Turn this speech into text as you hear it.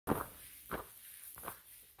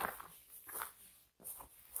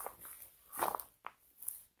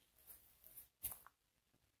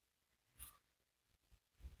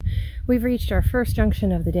We've reached our first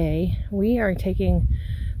junction of the day. We are taking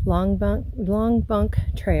Long Bunk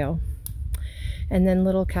Trail and then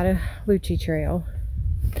Little Cataloochee Trail.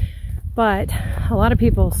 But a lot of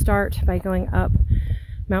people start by going up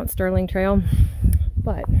Mount Sterling Trail,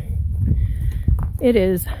 but it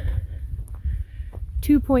is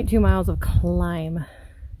 2.2 miles of climb.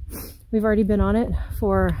 We've already been on it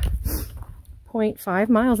for 0.5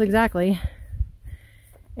 miles exactly,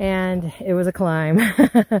 and it was a climb.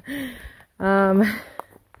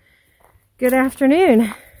 Good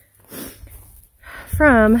afternoon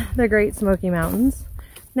from the Great Smoky Mountains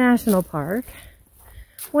National Park.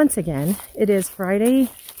 Once again, it is Friday,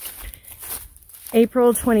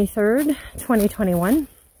 April 23rd, 2021,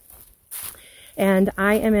 and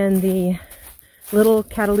I am in the Little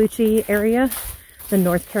Cataloochee area, the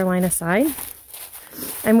North Carolina side.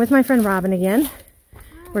 I'm with my friend Robin again.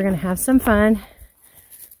 We're gonna have some fun.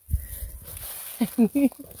 Pulling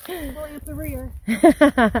up the rear.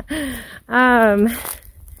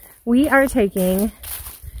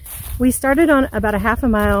 We started on about a half a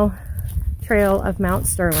mile trail of Mount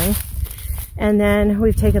Sterling, and then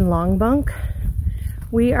we've taken Long Bunk.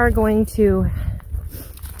 We are going to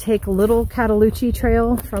take Little Cataloochee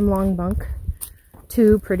Trail from Long Bunk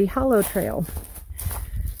to Pretty Hollow Trail,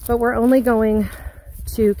 but we're only going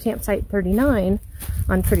to campsite 39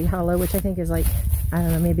 on Pretty Hollow, which I think is like, I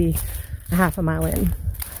don't know, maybe a half a mile in.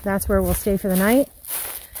 That's where we'll stay for the night.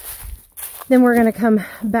 Then we're going to come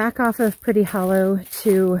back off of Pretty Hollow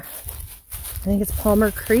to, I think it's Palmer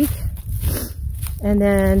Creek. And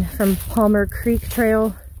then from Palmer Creek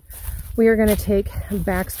Trail, we are going to take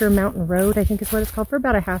Baxter Mountain Road, I think is what it's called, for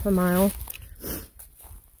about a half a mile.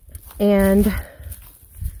 And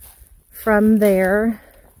from there,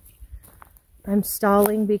 I'm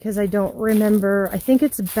stalling because I don't remember, I think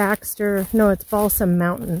it's Baxter, no, it's Balsam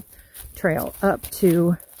Mountain Trail up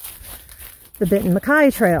to the Benton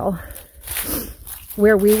Mackaye Trail,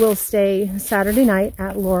 where we will stay Saturday night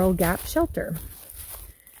at Laurel Gap Shelter.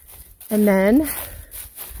 And then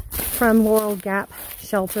from Laurel Gap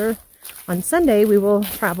Shelter on Sunday, we will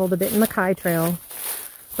travel the Benton Mackaye Trail,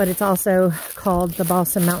 but it's also called the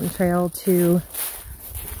Balsam Mountain Trail to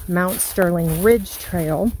Mount Sterling Ridge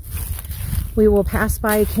Trail. We will pass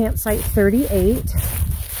by campsite 38,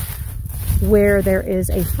 where there is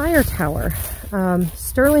a fire tower.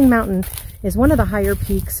 Sterling Mountain is one of the higher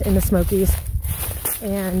peaks in the Smokies,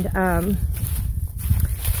 and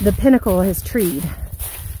the pinnacle is treed,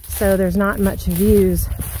 so there's not much views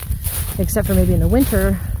except for maybe in the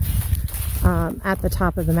winter at the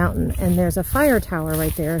top of the mountain. And there's a fire tower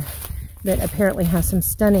right there that apparently has some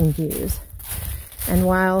stunning views. And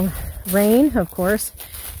while rain, of course,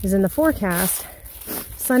 is in the forecast,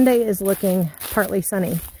 Sunday is looking partly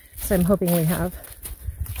sunny. So I'm hoping we have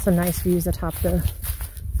some nice views atop the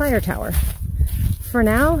fire tower. For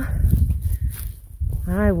now,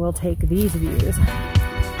 I will take these views.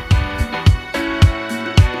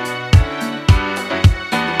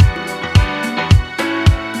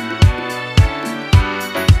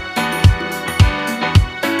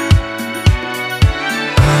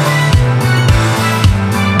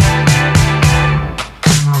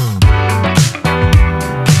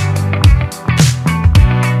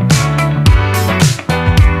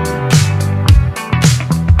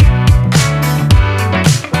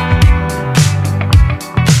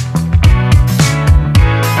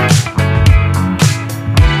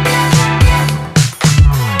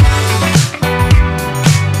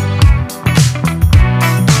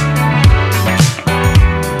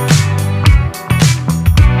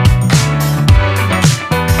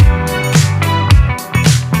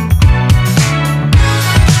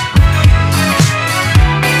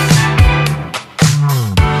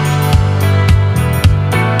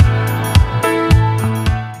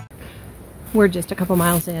 We're just a couple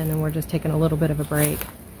miles in, and we're just taking a little bit of a break,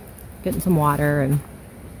 getting some water, and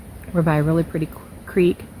we're by a really pretty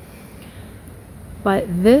creek. But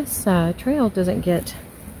this trail doesn't get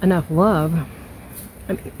enough love.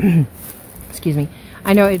 Excuse me.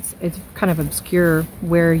 I know it's kind of obscure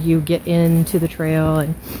where you get into the trail,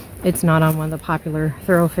 and it's not on one of the popular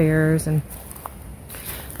thoroughfares and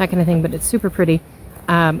that kind of thing, but it's super pretty.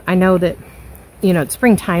 I know that, you know, it's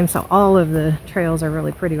springtime, so all of the trails are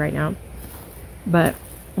really pretty right now. But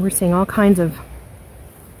we're seeing all kinds of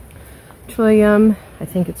trillium. I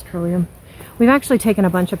think it's trillium. We've actually taken a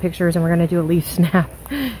bunch of pictures, and we're going to do a leaf snap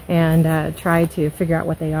and try to figure out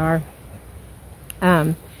what they are.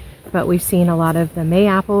 But we've seen a lot of the May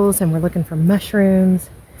apples, and we're looking for mushrooms,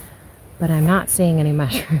 but I'm not seeing any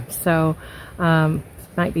mushrooms, so it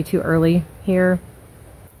might be too early here.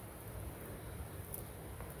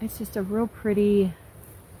 It's just a real pretty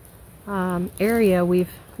area,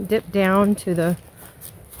 we've dipped down to the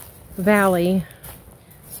valley.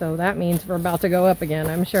 So that means we're about to go up again,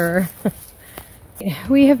 I'm sure.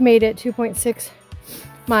 We have made it 2.6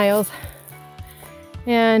 miles.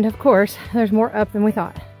 And of course, there's more up than we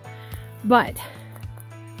thought. But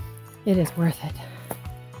it is worth it.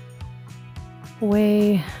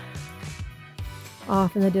 Way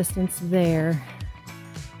off in the distance there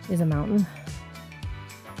is a mountain.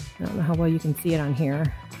 I don't know how well you can see it on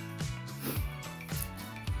here.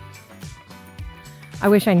 I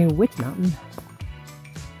wish I knew which mountain.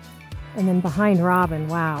 And then behind Robin,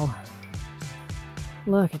 wow.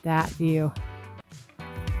 Look at that view.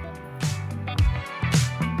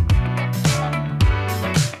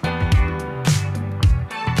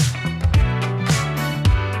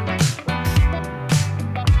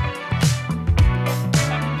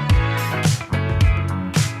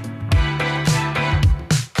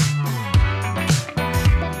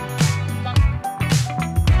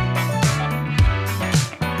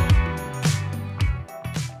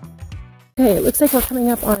 Okay, it looks like we're coming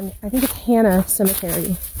up on, I think it's Hannah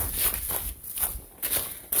Cemetery.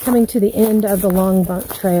 Coming to the end of the Long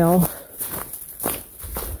Bunk Trail.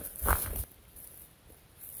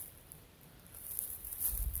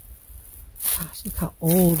 Gosh, look how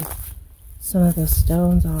old some of those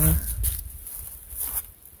stones are.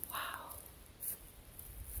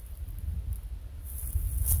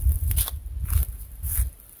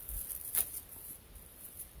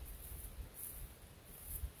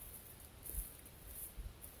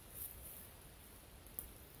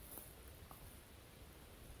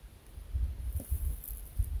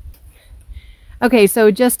 Okay, so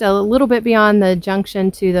just a little bit beyond the junction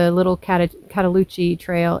to the little Cataloochee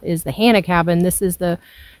trail is the Hannah cabin. This is the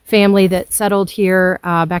family that settled here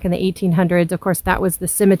back in the 1800s. Of course, that was the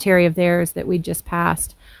cemetery of theirs that we just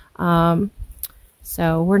passed.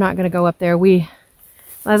 So we're not going to go up there.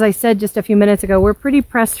 As I said just a few minutes ago, we're pretty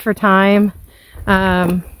pressed for time.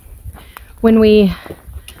 When we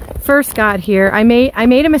first got here, I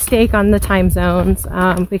made a mistake on the time zones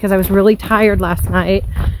because I was really tired last night.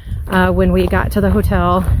 When we got to the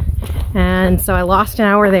hotel, and so I lost an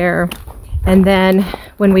hour there. And then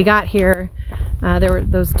when we got here, there were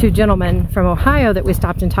those two gentlemen from Ohio that we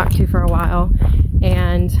stopped and talked to for a while,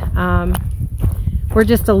 and we're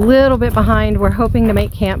just a little bit behind. We're hoping to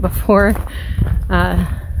make camp before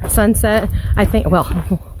sunset, I think. Well,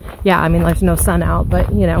 yeah, I mean, there's no sun out,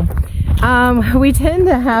 but you know, we tend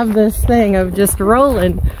to have this thing of just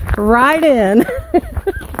rolling right in.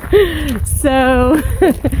 So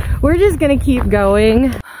we're just gonna keep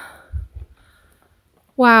going.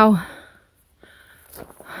 Wow.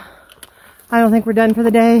 I don't think we're done for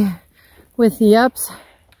the day with the ups,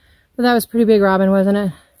 but that was pretty big, Robin, wasn't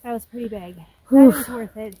it? That was pretty big. That was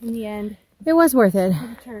worth it in the end. It was worth it. For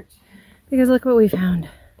the church. Because look what we found.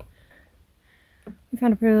 We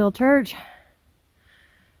found a pretty little church.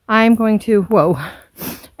 I'm going to,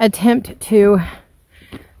 attempt to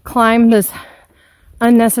climb this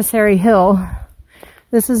unnecessary hill.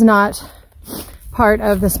 This is not part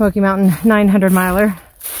of the Smoky Mountain 900 miler.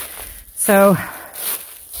 So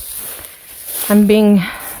I'm being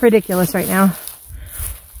ridiculous right now.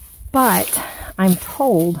 But I'm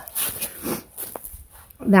told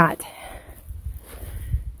that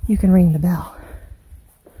you can ring the bell.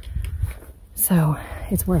 So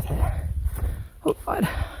it's worth it. Oh God.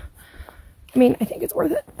 I mean, I think it's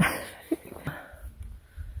worth it.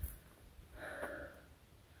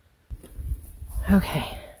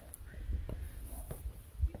 Okay.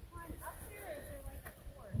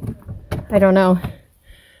 I don't know.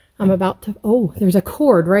 I'm about to, oh, there's a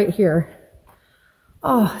cord right here.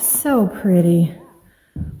 Oh, so pretty.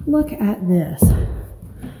 Look at this.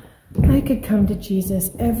 I could come to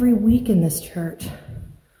Jesus every week in this church.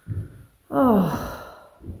 Oh.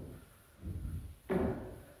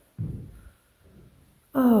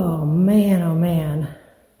 Oh man, oh man.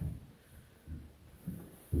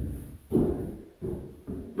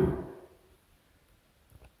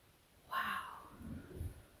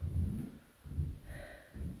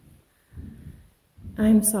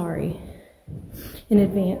 I'm sorry in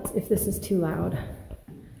advance if this is too loud.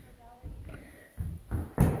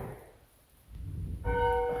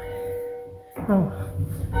 Oh.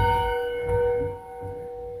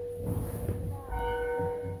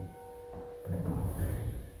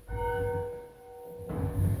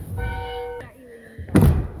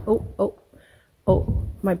 Oh,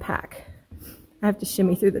 my pack. I have to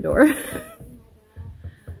shimmy through the door.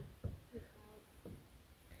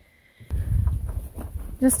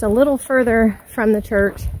 Just a little further from the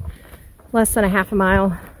church, less than a half a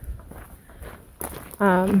mile,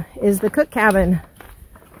 is the cook cabin.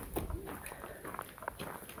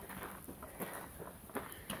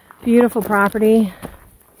 Beautiful property.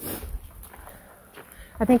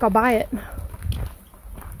 I think I'll buy it.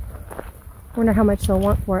 Wonder how much they'll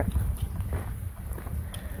want for it.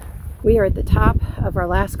 We are at the top of our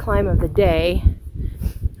last climb of the day.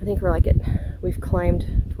 I think we've climbed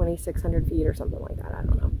 2,600 feet or something like that. I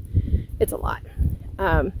don't know. It's a lot.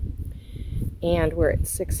 And we're at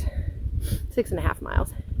 6.5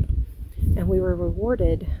 miles. And we were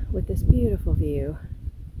rewarded with this beautiful view.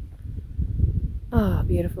 Oh,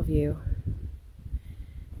 beautiful view.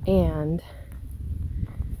 And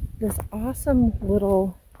this awesome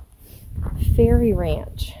little fairy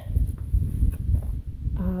ranch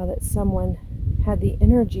that someone had the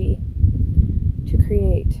energy to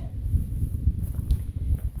create.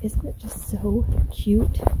 Isn't it just so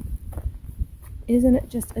cute? Isn't it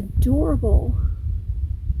just adorable?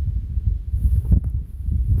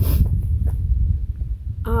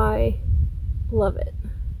 I love it.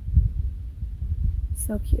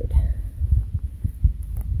 So cute.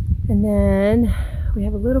 And then we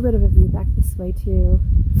have a little bit of a view back this way too.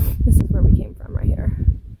 This is where we came from right here.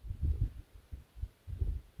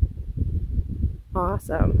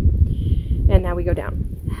 Awesome. And now we go down.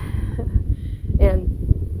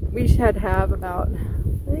 And we should have about,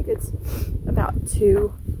 I think it's about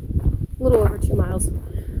a little over 2 miles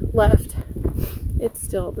left. It's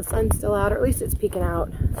still, the sun's still out, or at least it's peeking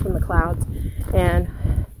out from the clouds. And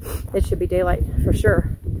it should be daylight for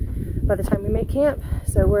sure by the time we make camp.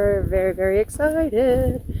 So we're very, very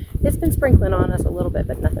excited. It's been sprinkling on us a little bit,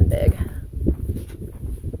 but nothing big. Go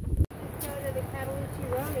to the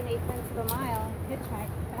Cataloochee Road in 8/10 of a mile. Hitchhike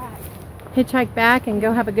back. Hitchhike back and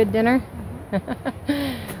go have a good dinner.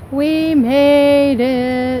 We made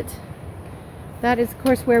it. That is, of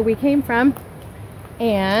course, where we came from.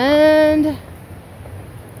 And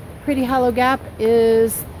Pretty Hollow Gap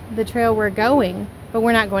is the trail we're going, but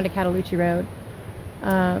we're not going to Cataloochee Road.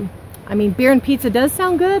 I mean, beer and pizza does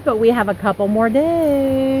sound good, but we have a couple more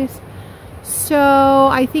days. So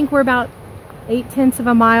I think we're about 8/10 of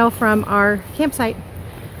a mile from our campsite.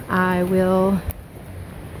 I will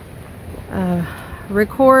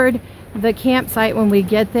record the campsite when we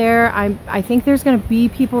get there. I think there's going to be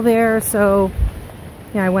people there, so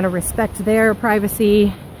I want to respect their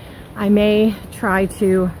privacy. I may try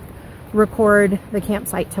to record the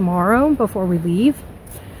campsite tomorrow before we leave,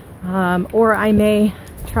 or I may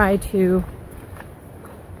try to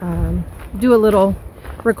do a little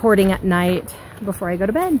recording at night before I go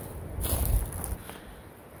to bed.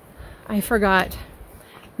 I forgot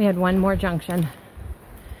we had one more junction.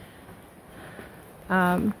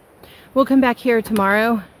 We'll come back here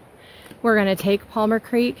tomorrow. We're going to take Palmer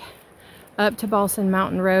Creek up to Balsam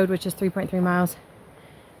Mountain Road, which is 3.3 miles.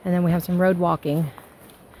 And then we have some road walking.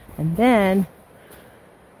 And then,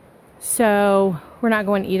 so we're not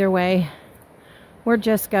going either way. We're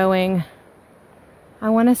just going, I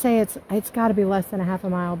want to say it's got to be less than a half a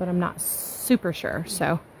mile, but I'm not super sure.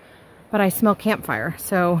 So, but I smell campfire.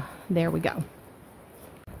 So there we go.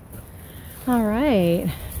 All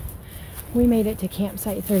right. We made it to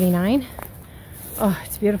campsite 39. Oh,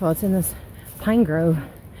 it's beautiful. It's in this pine grove.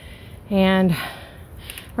 And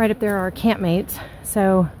right up there are our campmates.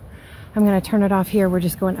 So I'm going to turn it off here. We're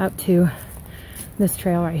just going up to this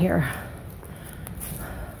trail right here.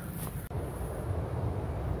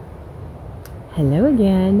 Hello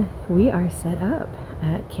again. We are set up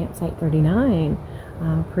at campsite 39.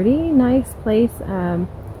 Pretty nice place.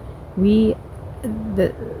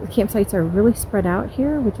 The campsites are really spread out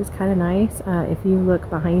here, which is kind of nice. If you look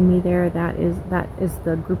behind me there, that is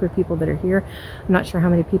the group of people that are here. I'm not sure how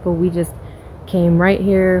many people. We just came right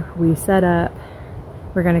here. We set up.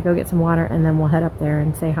 We're gonna go get some water and then we'll head up there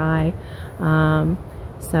and say hi.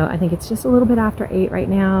 So I think it's just a little bit after 8 right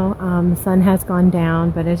now. The sun has gone down,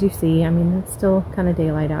 but as you see, I mean, it's still kind of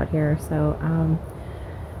daylight out here. So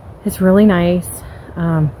it's really nice.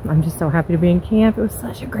 I'm just so happy to be in camp. It was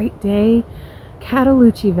such a great day.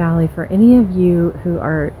 Cataloochee Valley, for any of you who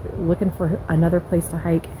are looking for another place to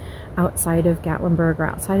hike outside of Gatlinburg or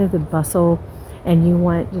outside of the bustle, and you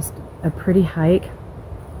want just a pretty hike,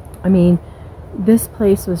 I mean, this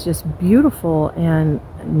place was just beautiful and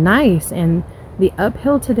nice. And the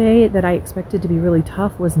uphill today that I expected to be really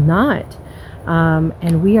tough was not.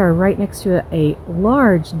 And we are right next to a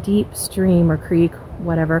large, deep stream or creek,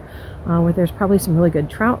 whatever, where there's probably some really good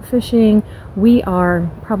trout fishing. We are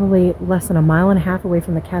probably less than a mile and a half away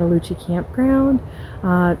from the Cataloochee campground.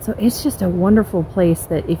 So it's just a wonderful place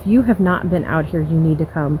that if you have not been out here, you need to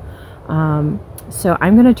come. So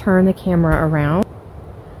I'm going to turn the camera around.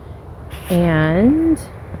 And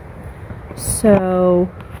so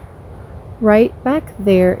right back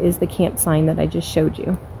there is the camp sign that I just showed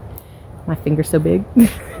you. My finger's so big.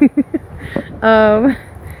 And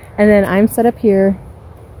then I'm set up here.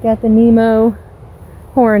 Got the Nemo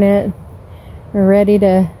Hornet. We're ready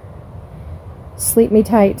to sleep me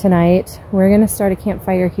tight tonight. We're going to start a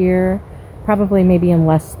campfire here. Probably maybe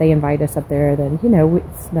unless they invite us up there, then, you know,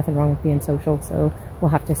 it's nothing wrong with being social. So we'll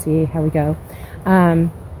have to see how we go.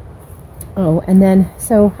 Oh, and then,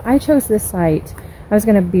 so I chose this site. I was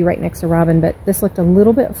going to be right next to Robin, but this looked a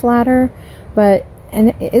little bit flatter,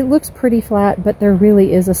 and it looks pretty flat, but there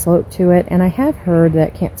really is a slope to it. And I have heard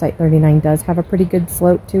that Campsite 39 does have a pretty good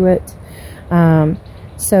slope to it.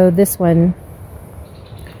 So this one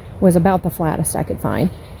was about the flattest I could find.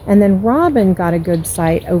 And then Robin got a good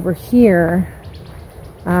site over here.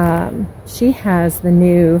 She has the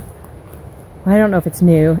new, I don't know if it's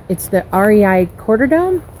new, it's the REI Quarter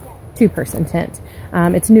Dome 2-person tent.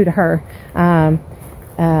 It's new to her.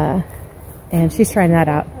 And she's trying that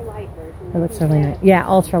out. It looks really nice. Yeah,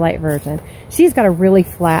 ultralight version. She's got a really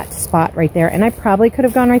flat spot right there, and I probably could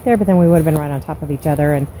have gone right there, but then we would have been right on top of each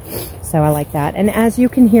other, and so I like that. And as you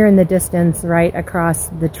can hear in the distance, right across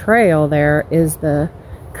the trail there is the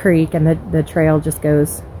creek, and the trail just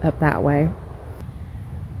goes up that way.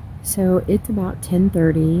 So it's about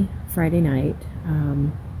 10:30 Friday night.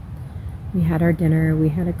 We had our dinner. We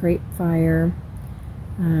had a great fire.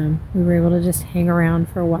 We were able to just hang around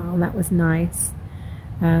for a while, and that was nice.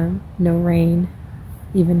 No rain,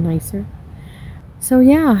 even nicer. So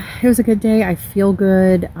yeah, it was a good day. I feel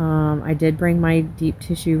good. I did bring my deep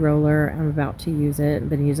tissue roller. I'm about to use it. I've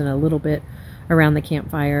been using it a little bit around the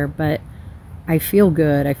campfire, but I feel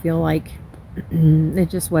good. I feel like it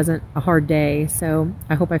just wasn't a hard day. So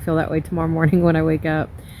I hope I feel that way tomorrow morning when I wake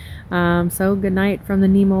up. So good night from the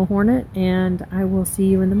Nemo Hornet, and I will see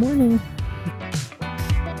you in the morning.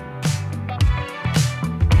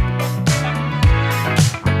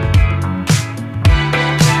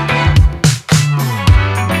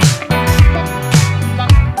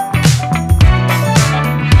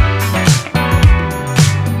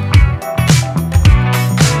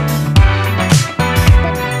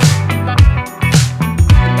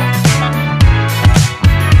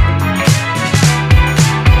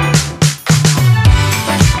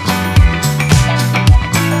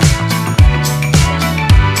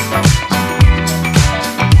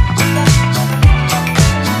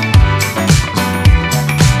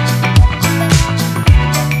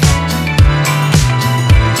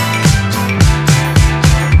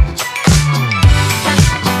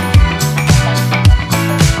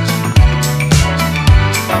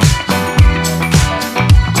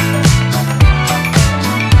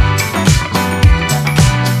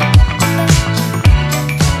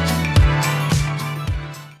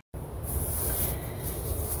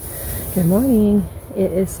 Good morning.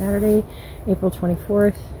 It is Saturday, April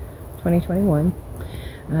 24th, 2021.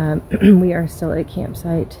 We are still at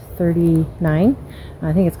campsite 39.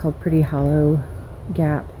 I think it's called Pretty Hollow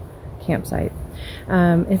Gap Campsite.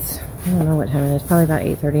 It's, I don't know what time it is, probably about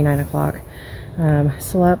 8:30, 9 o'clock.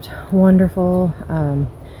 Slept wonderful.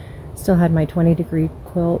 Still had my 20-degree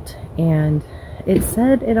quilt, and it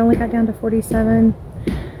said it only got down to 47.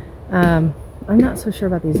 I'm not so sure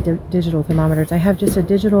about these digital thermometers. I have just a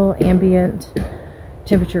digital ambient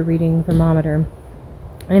temperature reading thermometer,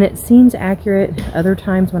 and it seems accurate other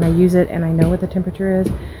times when I use it and I know what the temperature is,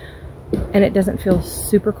 and it doesn't feel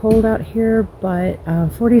super cold out here, but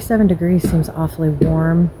 47 degrees seems awfully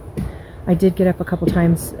warm. I did get up a couple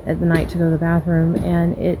times at the night to go to the bathroom,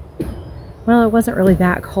 and it wasn't really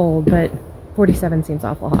that cold, but 47 seems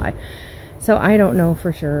awful high. So I don't know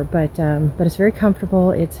for sure, but it's very comfortable.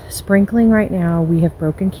 It's sprinkling right now. We have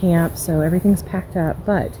broken camp, so everything's packed up.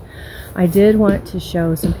 But I did want to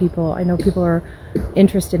show some people. I know people are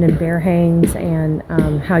interested in bear hangs and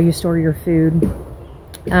how you store your food.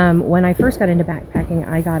 When I first got into backpacking,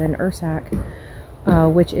 I got an Ursack,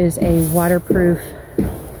 which is a waterproof,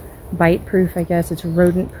 bite-proof, I guess. It's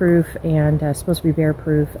rodent-proof and supposed to be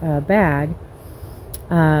bear-proof bag.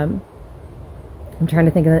 I'm trying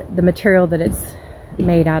to think of the material that it's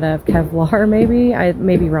made out of. Kevlar, maybe? I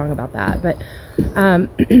may be wrong about that. But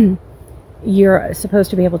you're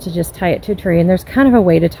supposed to be able to just tie it to a tree. And there's kind of a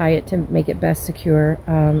way to tie it to make it best secure.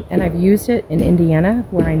 And I've used it in Indiana,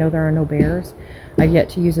 where I know there are no bears. I've yet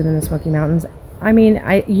to use it in the Smoky Mountains. I mean,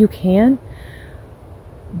 you can.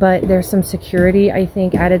 But there's some security, I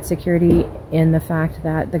think, added security in the fact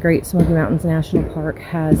that the Great Smoky Mountains National Park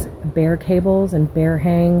has bear cables and bear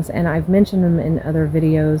hangs, and I've mentioned them in other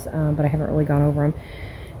videos, but I haven't really gone over them.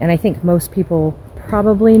 And I think most people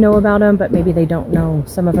probably know about them, but maybe they don't know.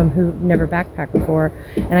 Some of them who never backpacked before.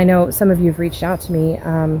 And I know some of you have reached out to me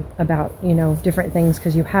about, you know, different things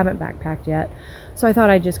because you haven't backpacked yet. So I thought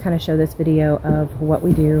I'd just kind of show this video of what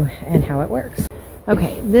we do and how it works.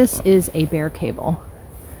 Okay, this is a bear cable.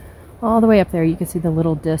 All the way up there, you can see the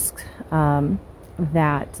little disc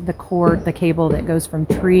that the cord, the cable that goes from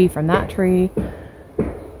that tree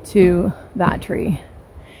to that tree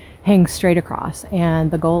hangs straight across.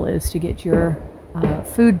 And the goal is to get your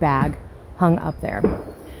food bag hung up there.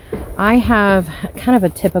 I have kind of a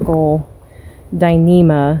typical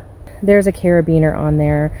Dyneema. There's a carabiner on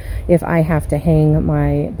there if I have to hang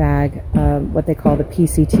my bag what they call the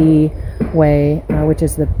PCT way, which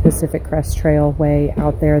is the Pacific Crest Trail way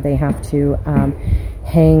out there. They have to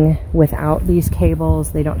hang without these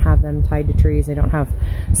cables. They don't have them tied to trees. They don't have,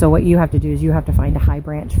 so what you have to do is you have to find a high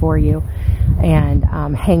branch for you and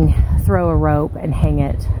throw a rope and hang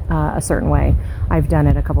it a certain way. I've done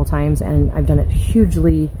it a couple times and I've done it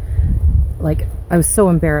hugely, like, I was so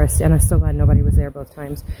embarrassed, and I'm so glad nobody was there both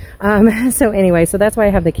times. So anyway, so that's why I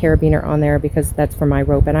have the carabiner on there, because that's for my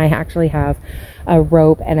rope. And I actually have a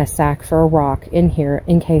rope and a sack for a rock in here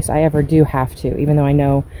in case I ever do have to, even though I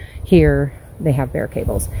know here they have bear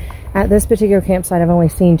cables. At this particular campsite, I've only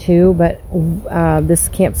seen two, but this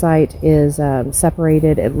campsite is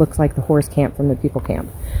separated. It looks like the horse camp from the people camp.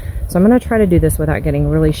 So I'm going to try to do this without getting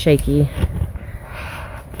really shaky.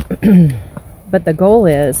 But the goal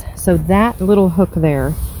is, so that little hook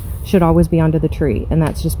there should always be onto the tree. And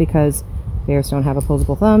that's just because bears don't have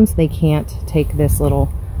opposable thumbs. They can't take this little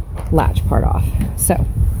latch part off. So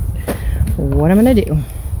what I'm going to do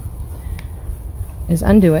is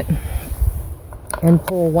undo it and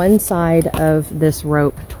pull one side of this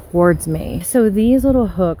rope towards me. So these little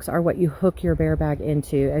hooks are what you hook your bear bag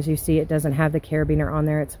into. As you see, it doesn't have the carabiner on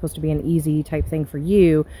there. It's supposed to be an easy type thing for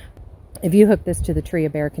you. If you hook this to the tree,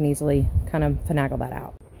 a bear can easily kind of finagle that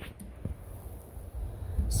out.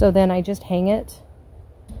 So then I just hang it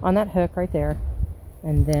on that hook right there,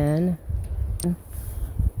 and then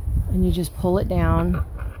you just pull it down,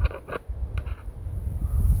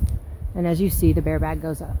 and as you see, the bear bag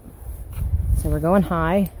goes up. So we're going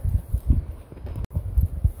high,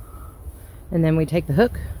 and then we take the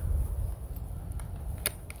hook,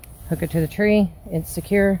 hook it to the tree. It's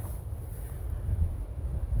secure.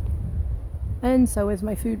 And so is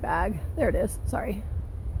my food bag. There it is, sorry.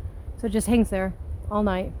 So it just hangs there all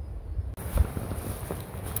night.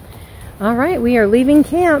 All right, we are leaving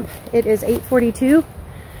camp. It is 8:42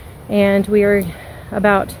 and we are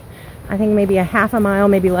about, I think maybe a half a mile,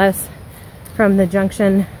 maybe less, from the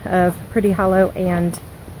junction of Pretty Hollow and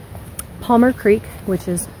Palmer Creek, which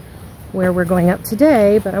is where we're going up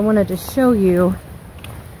today. But I wanted to show you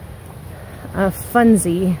a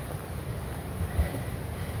funsy.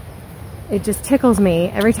 It just tickles me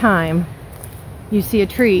every time you see a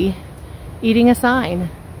tree eating a sign.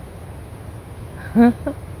 All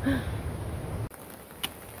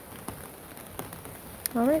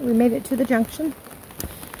right, we made it to the junction.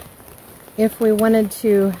 If we wanted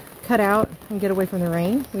to cut out and get away from the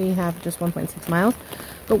rain, we have just 1.6 miles,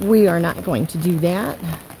 but we are not going to do that.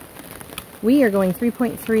 We are going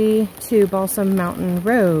 3.3 to Balsam Mountain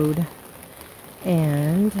Road,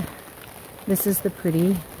 and this is the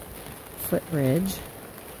pretty footbridge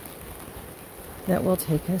that will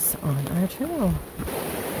take us on our trail.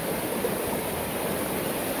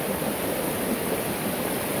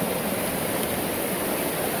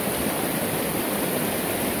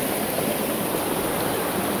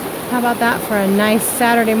 How about that for a nice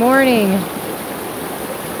Saturday morning?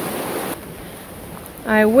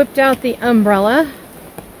 I whipped out the umbrella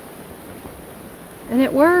and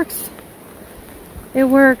it works. It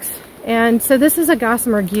works. And so this is a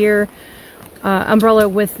Gossamer Gear umbrella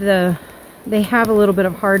with they have a little bit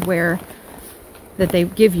of hardware that they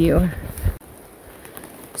give you.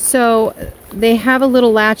 So they have a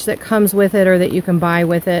little latch that comes with it or that you can buy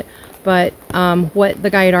with it. But what the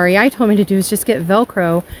guy at REI told me to do is just get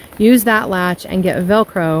Velcro, use that latch and get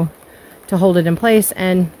Velcro to hold it in place.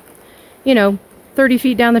 And, you know, 30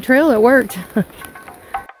 feet down the trail, it worked.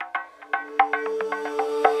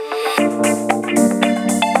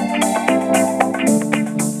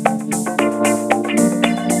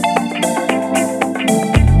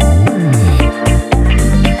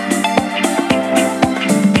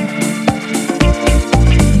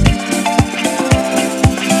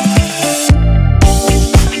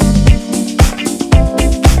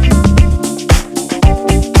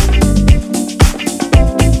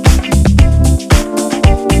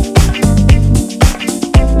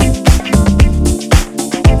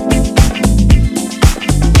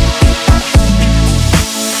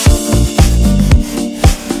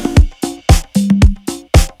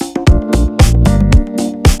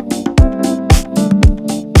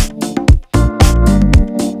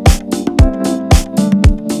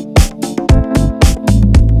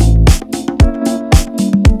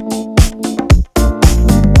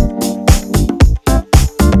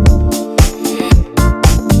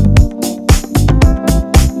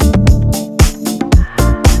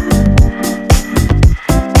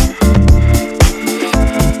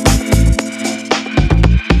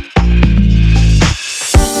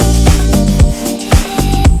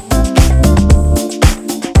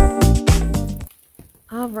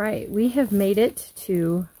 have made it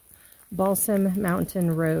to Balsam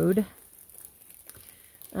Mountain Road.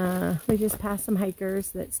 We just passed some hikers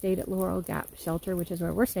that stayed at Laurel Gap Shelter, which is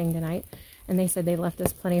where we're staying tonight. And they said they left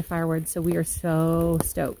us plenty of firewood, so we are so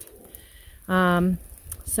stoked.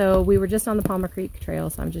 So we were just on the Palmer Creek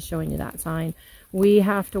Trail, so I'm just showing you that sign. We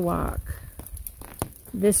have to walk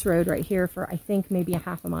this road right here for, I think, maybe a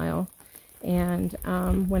half a mile. And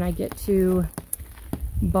when I get to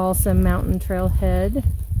Balsam Mountain Trailhead,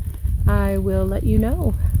 I will let you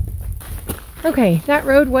know. Okay, that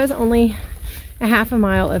road was only a half a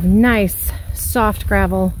mile of nice, soft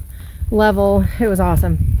gravel, level. It was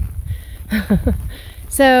awesome.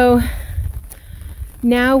 So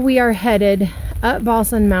now we are headed up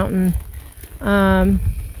Balsam Mountain. I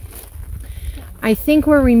think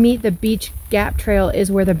where we meet the Beach Gap Trail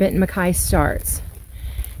is where the Benton Mackaye starts.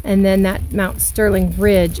 And then that Mount Sterling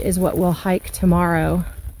Ridge is what we'll hike tomorrow.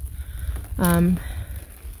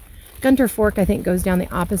 Gunter Fork, I think, goes down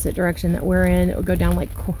the opposite direction that we're in. It will go down like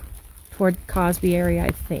toward Cosby area, I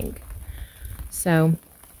think. So,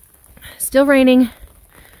 still raining.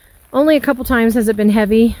 Only a couple times has it been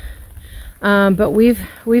heavy, but we've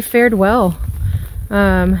fared well.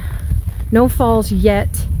 No falls yet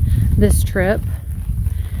this trip,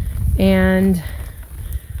 and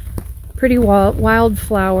pretty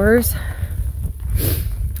wildflowers.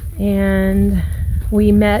 And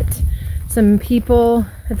we met some people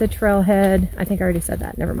at the trailhead. I think I already said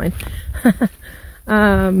that. Never mind.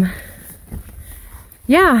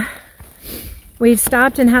 Yeah, we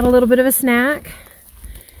stopped and had a little bit of a snack,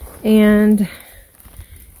 and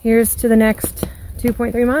here's to the next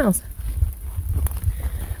 2.3 miles.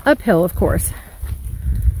 Uphill, of course.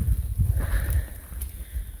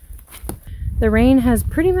 The rain has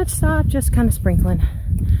pretty much stopped, just kind of sprinkling.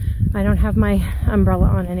 I don't have my umbrella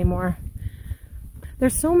on anymore.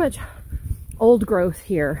 There's so much old growth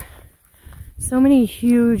here. So many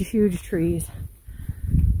huge, huge trees.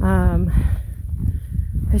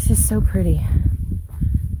 It's just so pretty.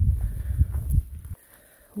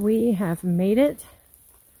 We have made it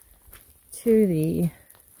to the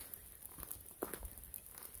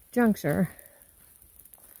juncture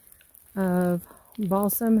of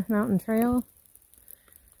Balsam Mountain Trail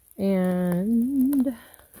and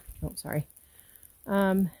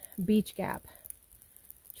Beach Gap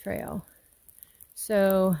Trail.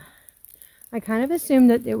 So I kind of assumed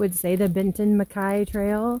that it would say the Benton Mackaye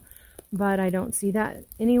Trail, but I don't see that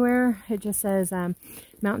anywhere. It just says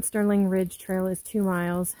Mount Sterling Ridge Trail is 2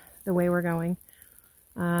 miles the way we're going.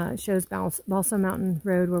 It shows Balsam Mountain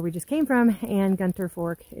Road where we just came from, and Gunter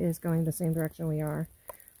Fork is going the same direction we are.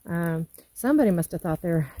 Somebody must have thought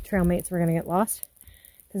their trail mates were going to get lost,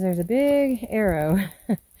 because there's a big arrow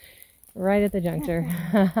right at the juncture.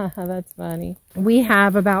 That's funny. We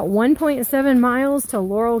have about 1.7 miles to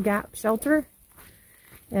Laurel Gap Shelter.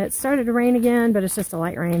 It started to rain again, but it's just a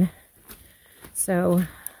light rain. So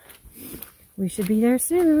we should be there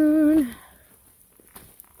soon.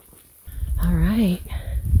 All right.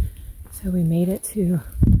 So we made it to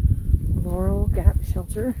Laurel Gap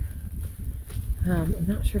Shelter. I'm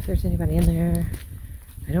not sure if there's anybody in there.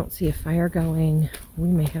 I don't see a fire going. We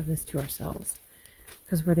may have this to ourselves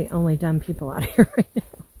because we're the only dumb people out here right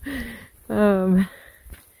now.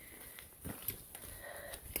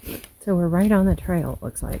 So we're right on the trail, it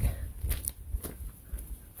looks like.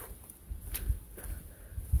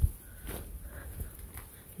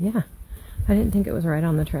 Yeah, I didn't think it was right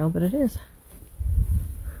on the trail, but it is.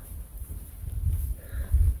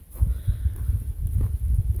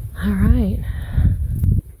 All right.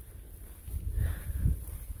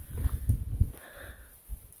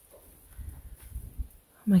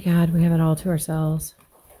 Oh my God, we have it all to ourselves.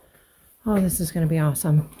 Oh, this is going to be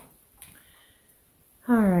awesome.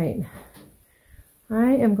 All right.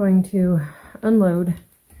 I am going to unload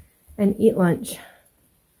and eat lunch,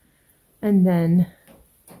 and then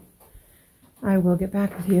I will get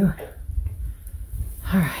back with you.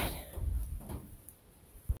 All right.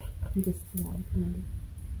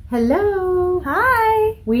 Hello.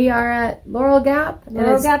 Hi. We are at Laurel Gap.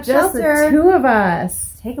 Laurel Gap just Shelter. The two of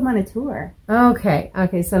us. Take them on a tour. Okay.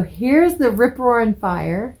 Okay. So here's the rip roaring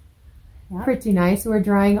fire. Yep. Pretty nice. We're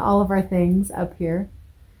drying all of our things up here.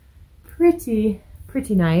 Pretty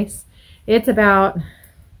nice. It's about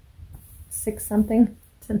 6 something.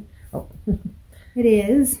 Oh. It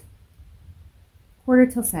is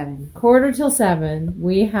 6:45. 6:45.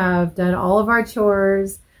 We have done all of our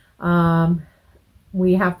chores.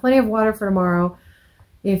 We have plenty of water for tomorrow.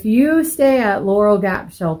 If you stay at Laurel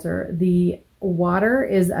Gap Shelter, the water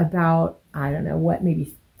is about, I don't know what,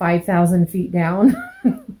 maybe 5,000 feet down.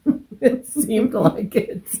 It seemed like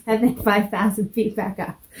it. And then 5,000 feet back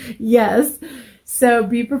up. Yes. So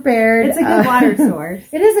be prepared. It's a good water source.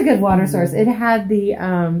 It is a good water source. It had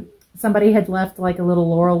the, somebody had left like a little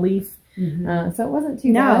laurel leaf. So it wasn't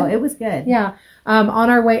too bad. No, it was good. Yeah. On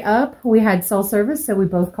our way up, we had cell service. So we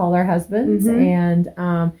both called our husbands. And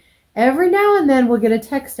every now and then we'll get a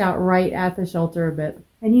text out right at the shelter a bit.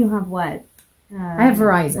 And you have what? I have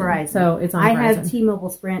Verizon. So it's on Verizon. I have T-Mobile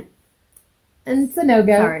Sprint. And it's a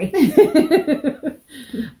no-go. Sorry.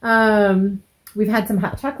 We've had some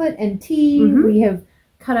hot chocolate and tea. We have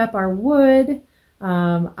cut up our wood.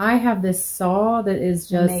 I have this saw that is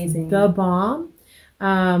just amazing. The bomb.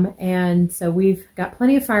 And so we've got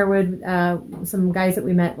plenty of firewood. Some guys that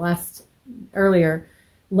we met earlier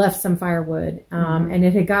left some firewood. And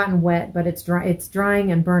it had gotten wet, but it's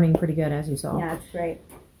drying and burning pretty good, as you saw. Yeah, it's great.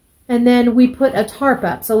 And then we put a tarp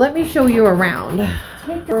up. So let me show you around.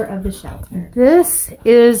 Take care of the shelter. This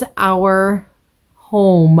is our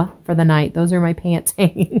home for the night. Those are my pants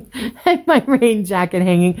hanging and my rain jacket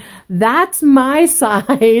hanging. That's my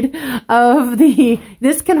side of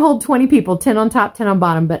this can hold 20 people, 10 on top, 10 on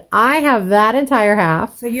bottom, but I have that entire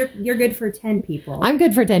half. So you're good for 10 people. I'm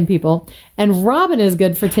good for 10 people. And Robin is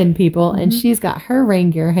good for 10 people. And she's got her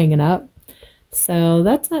rain gear hanging up. So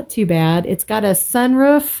that's not too bad. It's got a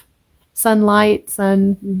sunroof. Sunlight, I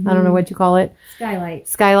don't know what you call it.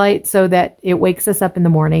 Skylight, so that it wakes us up in the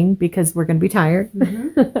morning because we're going to be tired.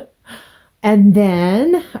 And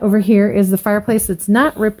then over here is the fireplace that's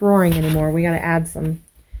not rip-roaring anymore. We got to add some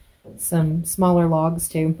smaller logs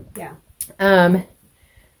too. Yeah.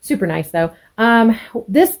 Super nice though.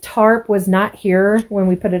 This tarp was not here when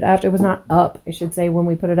we put it up. It was not up, I should say, when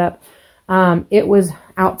we put it up. It was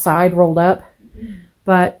outside rolled up,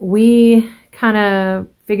 but we kind of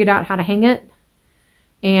figured out how to hang it,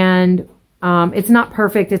 and it's not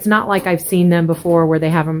perfect. It's not like I've seen them before where they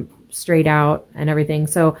have them straight out and everything.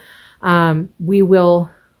 So we will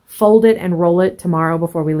fold it and roll it tomorrow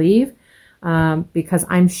before we leave, because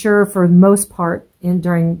I'm sure for the most part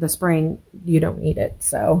during the spring you don't need it.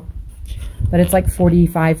 So, but it's like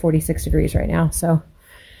 45, 46 degrees right now. So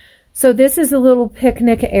this is a little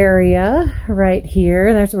picnic area right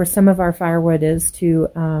here. That's where some of our firewood is to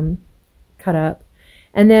cut up.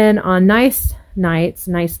 And then on nice nights,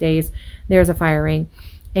 nice days, there's a fire ring.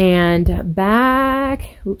 And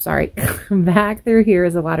back through here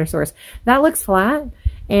is a water source. That looks flat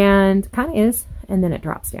and kind of is, and then it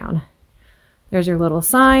drops down. There's your little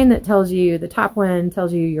sign that tells you, the top one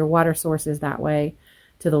tells you your water source is that way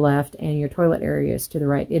to the left and your toilet area is to the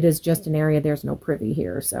right. It is just an area. There's no privy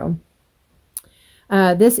here. So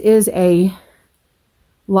this is a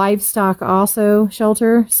livestock also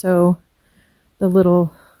shelter. So the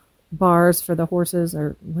little bars for the horses,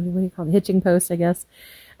 or what do you call it? Hitching post, I guess,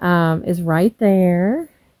 is right there.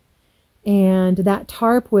 And that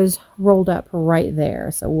tarp was rolled up right there.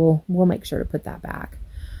 So we'll make sure to put that back.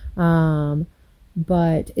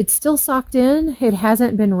 But it's still socked in. It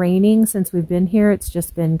hasn't been raining since we've been here. It's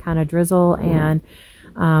just been kind of drizzle, and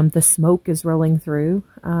the smoke is rolling through.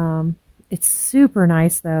 It's super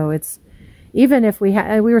nice though. It's, even if we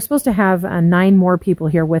were supposed to have 9 more people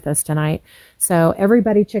here with us tonight. So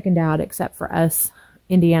everybody chickened out except for us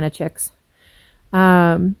Indiana chicks.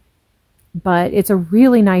 But it's a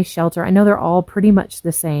really nice shelter. I know they're all pretty much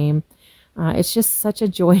the same. It's just such a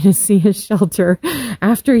joy to see a shelter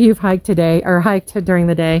after you've hiked today, or hiked during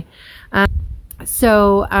the day. I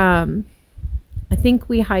think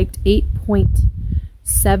we hiked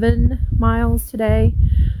 8.7 miles today.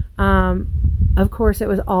 Of course, it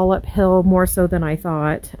was all uphill, more so than I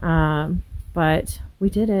thought, but we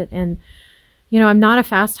did it. And, you know, I'm not a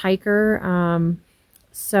fast hiker,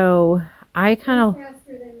 so I kind of...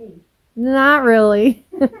 Faster than me. Not really.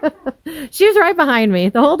 She was right behind me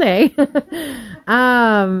the whole day.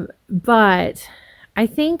 But I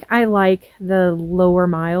think I like the lower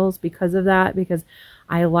miles because of that, because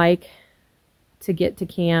I like to get to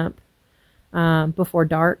camp before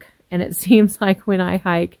dark. And it seems like when I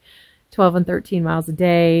hike 12 and 13 miles a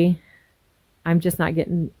day, I'm just not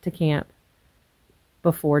getting to camp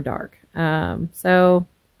before dark. So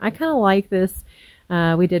I kind of like this.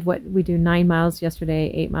 We do 9 miles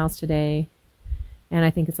yesterday, 8 miles today, and I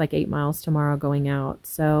think it's like 8 miles tomorrow going out.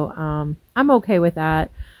 So I'm okay with that.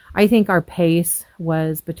 I think our pace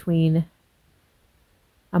was between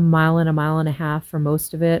a mile and a half for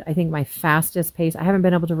most of it. I think my fastest pace, I haven't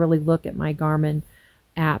been able to really look at my Garmin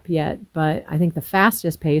app yet, but I think the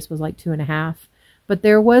fastest pace was like 2.5. But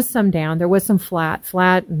there was some down, there was some flat,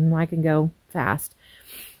 and I can go fast.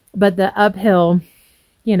 But the uphill,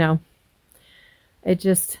 you know, it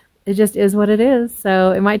just, it just is what it is.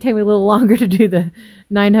 So it might take me a little longer to do the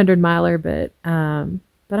 900 miler, but I'm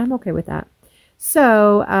okay with that.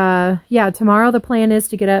 So, yeah, tomorrow the plan is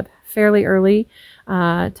to get up fairly early,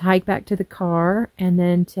 to hike back to the car, and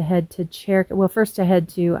then to head to Cherokee. Well, first to head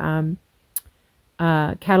to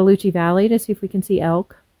Cataloochee Valley to see if we can see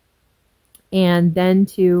elk, and then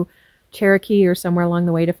to Cherokee or somewhere along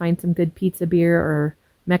the way to find some good pizza beer or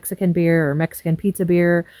Mexican pizza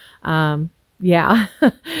beer. Yeah.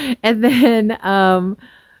 And then,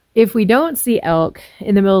 if we don't see elk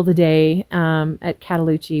in the middle of the day, at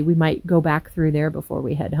Cataloochee, we might go back through there before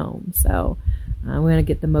we head home. So, we're going to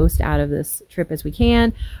get the most out of this trip as we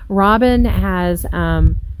can. Robin has,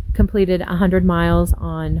 completed 100 miles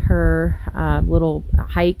on her, little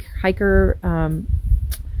hiker,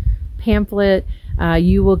 pamphlet.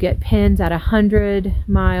 You will get pins at 100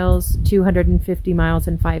 miles, 250 miles,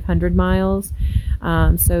 and 500 miles.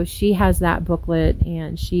 So she has that booklet,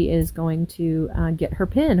 and she is going to get her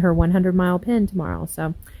pin, her 100-mile pin tomorrow.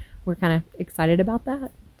 So we're kind of excited about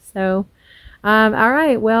that. So, all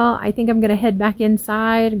right, well, I think I'm going to head back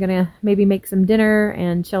inside. I'm going to maybe make some dinner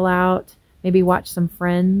and chill out, maybe watch some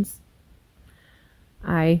Friends.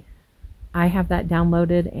 I have that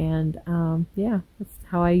downloaded, and yeah, that's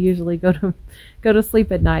how I usually go to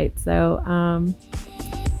sleep at night. So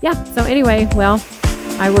yeah, so anyway, well,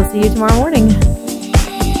 I will see you tomorrow morning.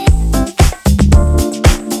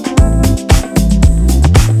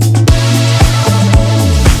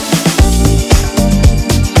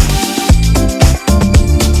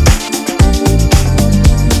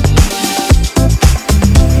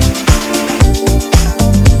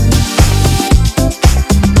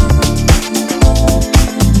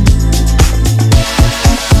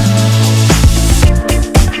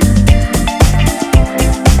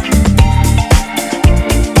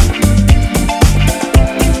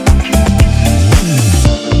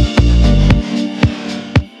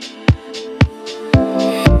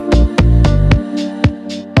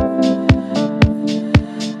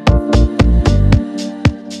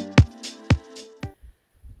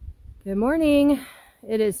 Good morning.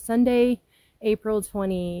 It is Sunday, April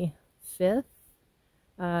 25th,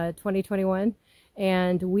 2021,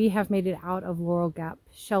 and we have made it out of Laurel Gap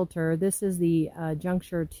Shelter. This is the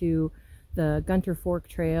juncture to the Gunter Fork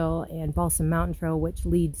Trail and Balsam Mountain Trail, which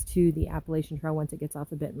leads to the Appalachian Trail once it gets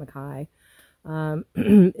off of Benton, Mackaye.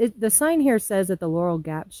 The sign here says that the Laurel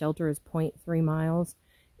Gap Shelter is 0.3 miles.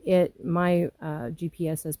 My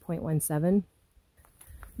GPS says 0.17.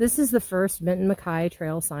 This is the first Benton Mackaye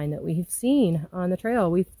trail sign that we've seen on the trail.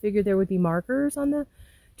 We figured there would be markers on the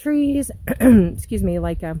trees, excuse me,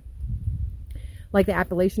 like the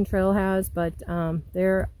Appalachian Trail has, but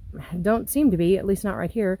there don't seem to be, at least not right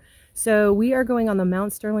here. So we are going on the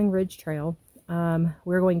Mount Sterling Ridge Trail.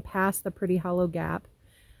 We're going past the Pretty Hollow Gap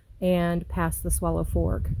and past the Swallow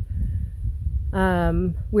Fork.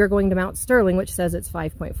 We're going to Mount Sterling, which says it's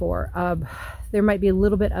 5.4. There might be a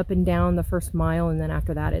little bit up and down the first mile, and then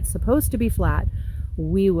after that it's supposed to be flat.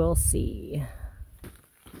 We will see.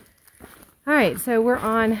 All right, so we're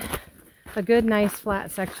on a good, nice, flat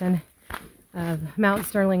section of Mount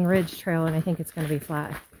Sterling Ridge Trail, and I think it's going to be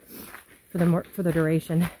flat for the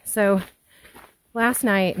duration. So last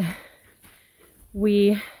night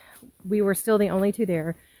we were still the only two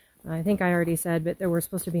there. I think I already said, but there were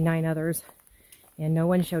supposed to be 9 others. And no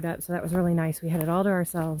one showed up, so that was really nice. We had it all to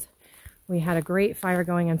ourselves. We had a great fire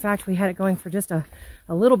going. In fact, we had it going for just a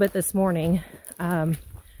little bit this morning. But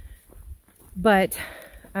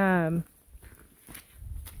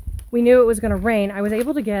we knew it was going to rain. I was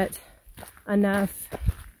able to get enough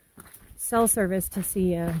cell service to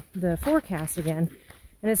see the forecast again,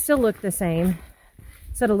 and it still looked the same.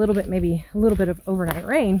 It said a little bit, maybe a little bit of overnight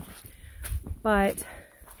rain, but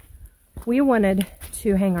we wanted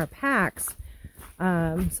to hang our packs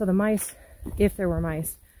so the mice, if there were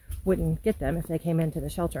mice, wouldn't get them if they came into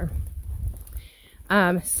the shelter.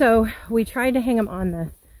 So we tried to hang them on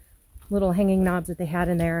the little hanging knobs that they had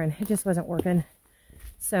in there, and it just wasn't working.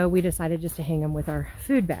 So we decided just to hang them with our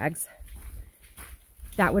food bags.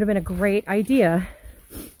 That would have been a great idea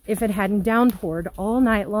if it hadn't downpoured all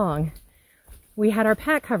night long. We had our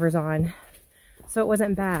pack covers on, so it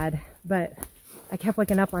wasn't bad, but I kept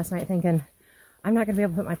waking up last night thinking, I'm not going to be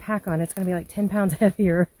able to put my pack on. It's going to be like 10 pounds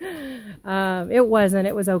heavier. It wasn't.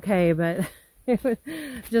 It was okay, but it was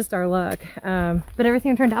just our luck. But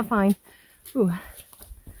everything turned out fine. Ooh.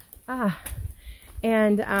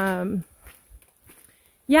 And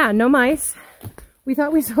yeah, no mice. We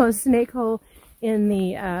thought we saw a snake hole in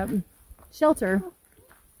the shelter,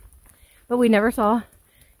 but we never saw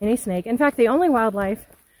any snake. In fact, the only wildlife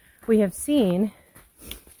we have seen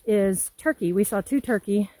is turkey. We saw 2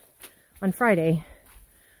 turkey on Friday.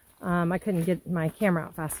 I couldn't get my camera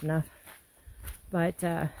out fast enough. But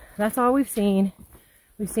that's all we've seen.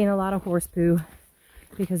 We've seen a lot of horse poo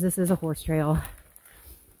because this is a horse trail.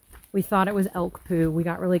 We thought it was elk poo. We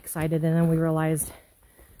got really excited and then we realized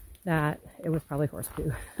that it was probably horse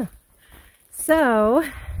poo. So,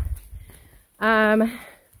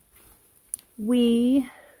 we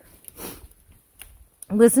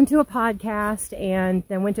listened to a podcast and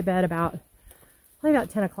then went to bed probably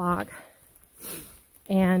about 10 o'clock.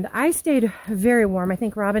 And I stayed very warm. I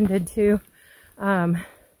think Robin did too.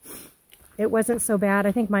 It wasn't so bad.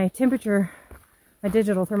 I think my temperature, my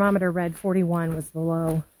digital thermometer read 41 was the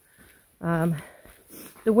low.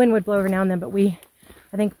 The wind would blow over now and then, but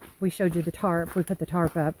I think we showed you the tarp. We put the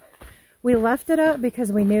tarp up. We left it up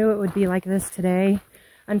because we knew it would be like this today.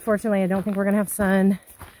 Unfortunately, I don't think we're going to have sun.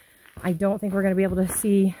 I don't think we're going to be able to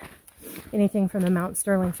see anything from the Mount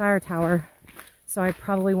Sterling Fire Tower. So I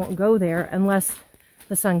probably won't go there unless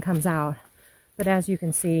the sun comes out. But as you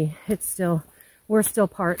can see, we're still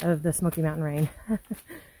part of the Smoky Mountain rain.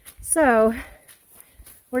 So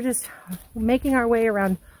we're just making our way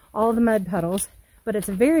around all the mud puddles, but it's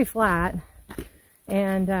very flat.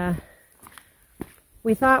 And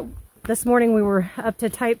we thought this morning we were up to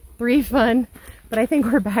type 3 fun, but I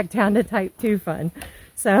think we're back down to type 2 fun.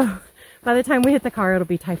 So by the time we hit the car, it'll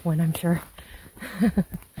be type 1, I'm sure.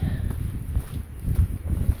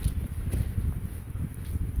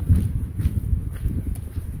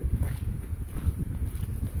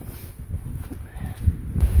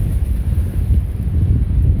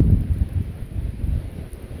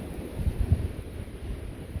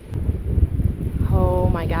 Oh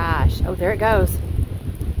my gosh. Oh, there it goes.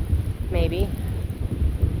 Maybe.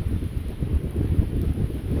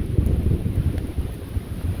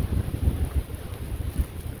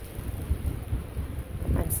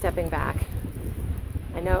 I'm stepping back.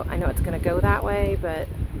 I know it's going to go that way, but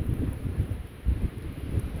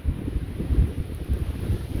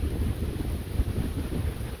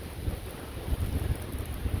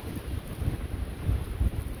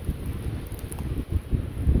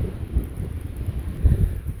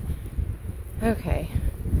okay.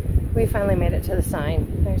 We finally made it to the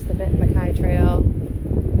sign. There's the Benton Mackaye Trail,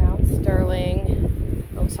 Mount Sterling,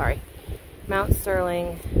 Mount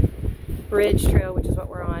Sterling Ridge Trail, which is what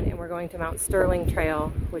we're on, and we're going to Mount Sterling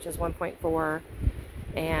Trail, which is 1.4,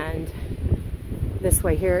 and this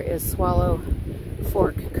way here is Swallow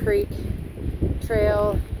Fork Creek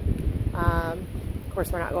Trail. Of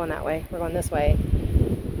course, we're not going that way. We're going this way.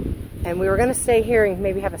 And we were going to stay here and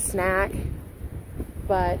maybe have a snack,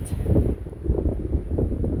 but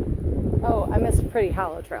oh, I missed Pretty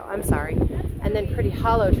Hollow Trail. I'm sorry. And then Pretty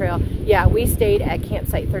Hollow Trail. Yeah, we stayed at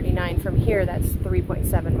campsite 39. From here, that's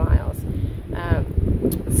 3.7 miles.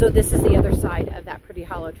 So this is the other side of that Pretty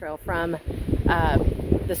Hollow Trail from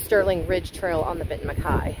the Sterling Ridge Trail on the Benton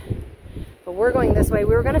Mackaye. But we're going this way.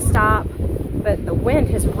 We were going to stop, but the wind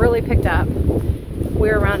has really picked up.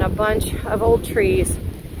 We're around a bunch of old trees,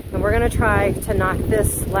 and we're going to try to knock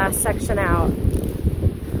this last section out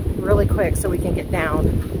really quick so we can get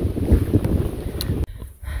down.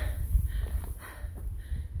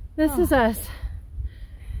 This is us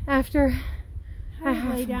after I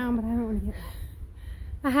lay down, but I don't want to get back.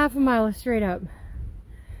 A half a mile of straight up,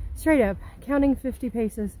 counting 50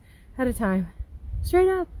 paces at a time. Straight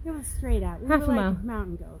up. It was straight up. Half a mile.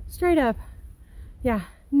 Mountain goat. Straight up. Yeah,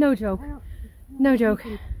 no joke. No joke.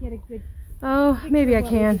 Get a good oh, maybe I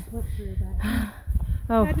can.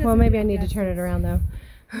 Oh, well, maybe I need to turn it around though.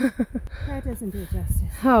 That doesn't do it justice.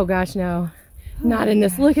 Oh gosh, no. Not in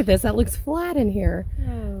this. Look at this. That looks flat in here.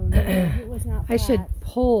 Oh, no, it was not flat. I should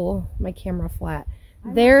pull my camera flat.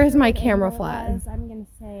 There is my camera flat. I'm going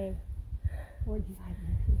to say 45 feet.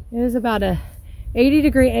 It was about a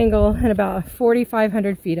 80-degree angle and about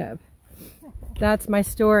 4,500 feet up. That's my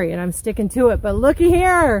story, and I'm sticking to it. But looky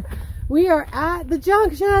here. We are at the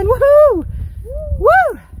junction. Woohoo!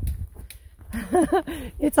 Woo!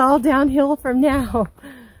 It's all downhill from now.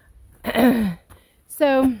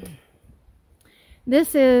 So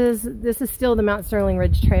this is still the Mount Sterling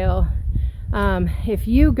Ridge Trail. If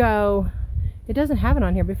you go, it doesn't have it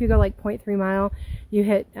on here, but if you go like 0.3 mile, you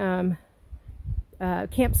hit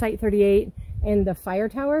campsite 38 and the fire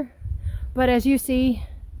tower. But as you see,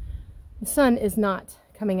 the sun is not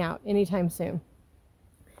coming out anytime soon.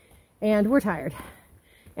 And we're tired.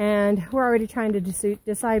 And we're already trying to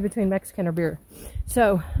decide between Mexican or beer.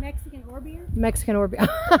 So Mexican or beer? Mexican or beer.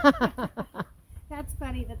 That's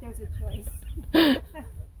funny that there's a choice.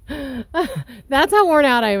 That's how worn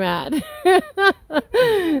out I'm at.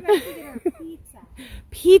 Mexican or pizza?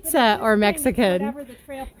 pizza or Mexican. Whatever the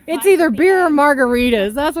trail It's either beer or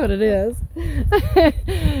margaritas. That's what it is.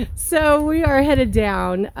 So we are headed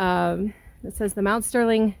down. It says the Mount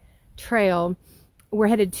Sterling Trail. We're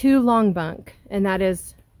headed to Longbunk, and that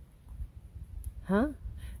is,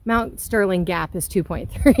 Mount Sterling Gap is 2.3.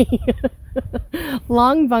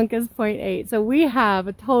 Longbunk is 0.8. So we have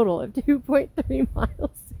a total of 2.3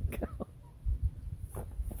 miles to go.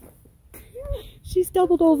 She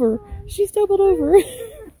stumbled over. She stumbled over.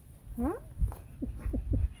 Huh?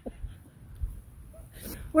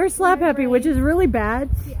 We're slap happy, which is really bad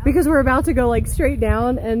because we're about to go like straight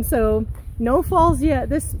down, and so no falls yet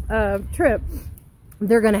this trip.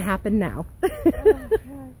 They're gonna happen now.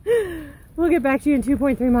 We'll get back to you in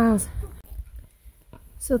 2.3 miles.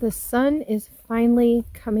 So the sun is finally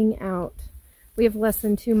coming out. We have less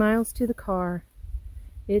than 2 miles to the car.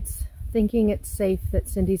 It's thinking it's safe that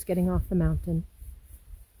Cindy's getting off the mountain.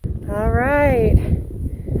 All right,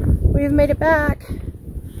 we've made it back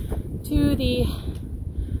to the,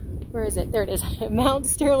 where is it? There it is, Mount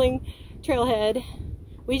Sterling Trailhead.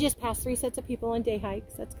 We just passed 3 sets of people on day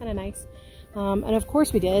hikes. That's kind of nice. And of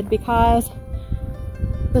course we did, because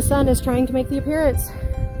the sun is trying to make the appearance.